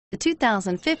The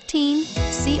 2015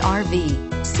 CR-V.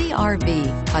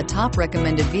 CR-V, a top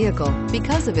recommended vehicle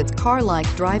because of its car-like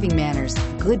driving manners,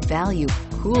 good value,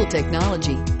 cool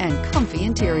technology, and comfy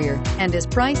interior, and is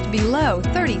priced below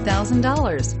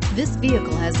 $30,000. This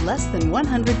vehicle has less than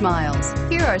 100 miles.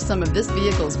 Here are some of this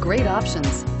vehicle's great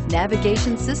options: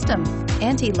 navigation system,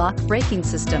 anti-lock braking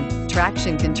system,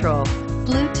 traction control,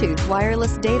 Bluetooth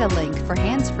wireless data link for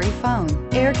hands-free phone,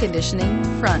 air conditioning,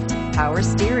 front, power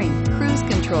steering, cruise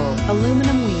control,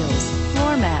 aluminum wheels,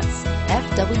 floor mats,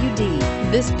 FWD.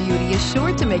 This beauty is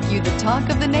sure to make you the talk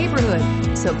of the neighborhood.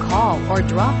 So call or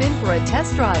drop in for a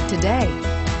test drive today.